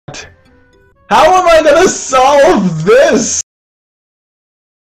How am I gonna solve this?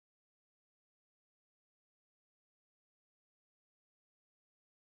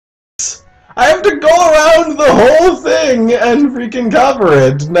 I have to go around the whole thing and freaking cover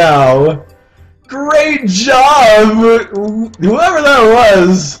it now. Great job! Whoever that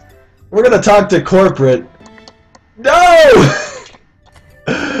was, we're gonna talk to corporate. No!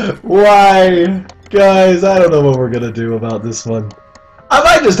 Why? Guys, I don't know what we're gonna do about this one. I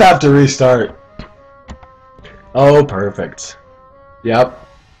might just have to restart. Oh, perfect. Yep.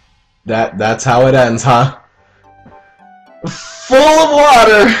 That's how it ends, huh? Full of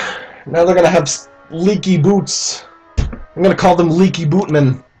water! Now they're gonna have leaky boots. I'm gonna call them leaky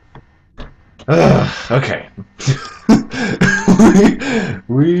bootmen. Okay.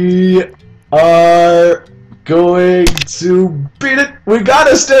 we are going to beat it. We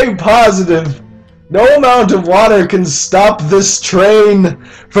gotta stay positive. No amount of water can stop this train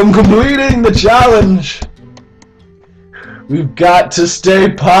from completing the challenge. We've got to stay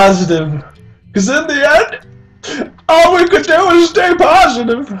positive. Because in the end, all we could do is stay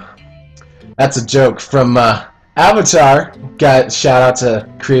positive. That's a joke from Avatar. Shout out to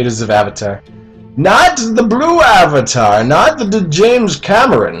creators of Avatar. Not the blue Avatar, not the James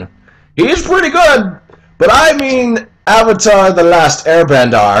Cameron. He's pretty good, but I mean Avatar: The Last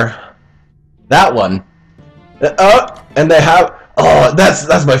Airbender. That one. And they have. Oh,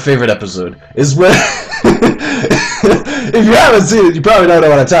 that's my favorite episode. Is when. If you haven't seen it, you probably don't know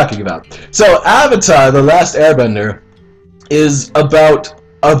what I'm talking about. So, Avatar: The Last Airbender is about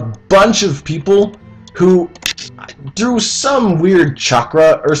a bunch of people who, through some weird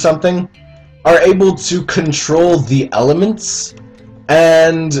chakra or something, are able to control the elements,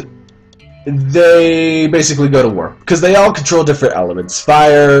 and they basically go to war. Because they all control different elements.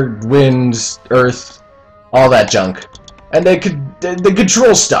 Fire, wind, earth, all that junk. And they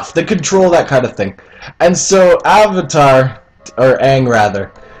control stuff. They control that kind of thing. And so Avatar, or Aang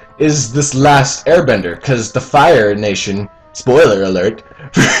rather, is this last airbender, because the Fire Nation, spoiler alert,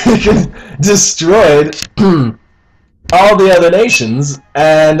 destroyed all the other nations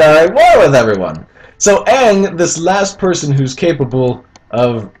and are at war with everyone. So Aang, this last person who's capable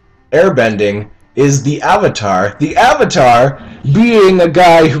of airbending, is the Avatar. The Avatar being a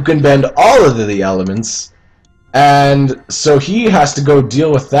guy who can bend all of the elements. And so he has to go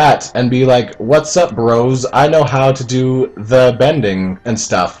deal with that and be like, what's up, bros? I know how to do the bending and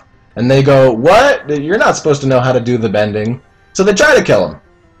stuff. And they go, what? You're not supposed to know how to do the bending. So they try to kill him,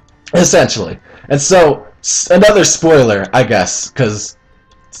 essentially. And so, another spoiler, I guess, because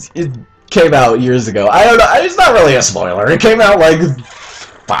it came out years ago. I don't know, it's not really a spoiler. It came out like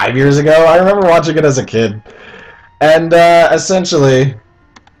 5 years ago. I remember watching it as a kid. And essentially,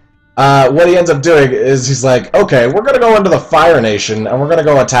 what he ends up doing is he's like, okay, we're going to go into the Fire Nation, and we're going to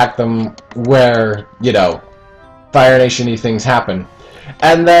go attack them where, you know, Fire Nation-y things happen.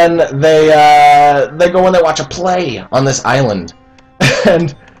 And then they go and they watch a play on this island.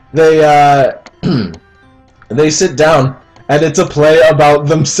 And they sit down, and it's a play about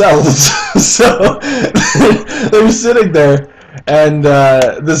themselves. So, they're sitting there, and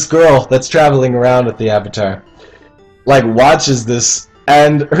this girl that's traveling around with the Avatar, like, watches this.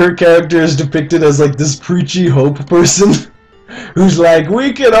 And her character is depicted as like this preachy hope person who's like,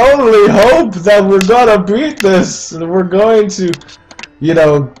 we can only hope that we're gonna beat this and we're going to, you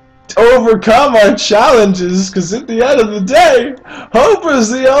know, overcome our challenges, because at the end of the day, hope is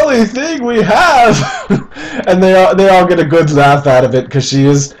the only thing we have. And they all get a good laugh out of it, because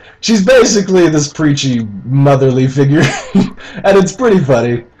she's basically this preachy motherly figure. And it's pretty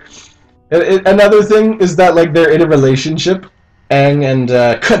funny. Another thing is that, like, they're in a relationship. Aang and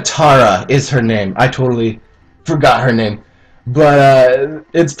Katara is her name. I totally forgot her name. But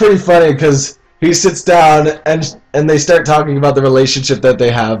it's pretty funny because he sits down and they start talking about the relationship that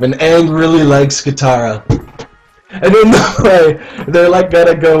they have. And Aang really likes Katara. And in the way, they're like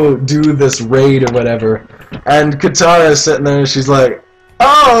gonna go do this raid or whatever. And Katara is sitting there and she's like,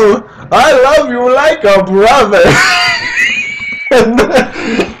 oh, I love you like a brother. And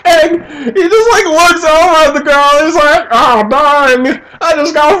he just like looks over at the girl and he's like, oh darn, I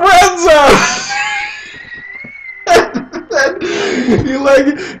just got friend zone.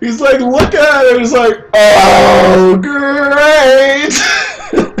 He's like looking at her, he's like, oh great.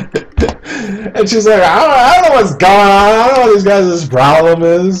 And she's like, I don't know what's going on, I don't know what these guys' problem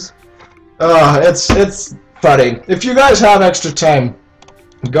is. It's funny. If you guys have extra time,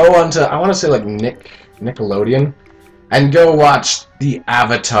 go on to, I want to say like Nickelodeon. And go watch the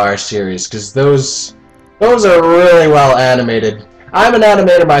Avatar series, because those are really well animated. I'm an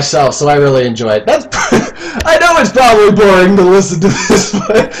animator myself, so I really enjoy it. That's I know it's probably boring to listen to this,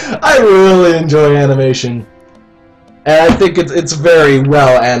 but I really enjoy animation. And I think it's a very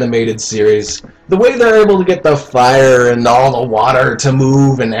well animated series. The way they're able to get the fire and all the water to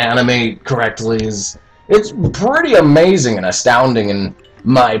move and animate correctly it's pretty amazing and astounding in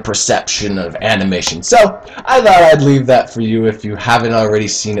my perception of animation. So I thought I'd leave that for you if you haven't already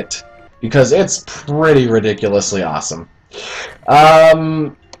seen it, because it's pretty ridiculously awesome.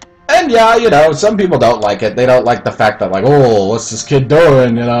 And yeah, you know, some people don't like it. They don't like the fact that, like, oh, what's this kid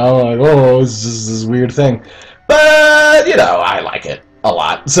doing, you know, like, oh, it's just this weird thing. But, you know, I like it a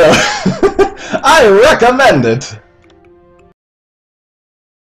lot, so I recommend it.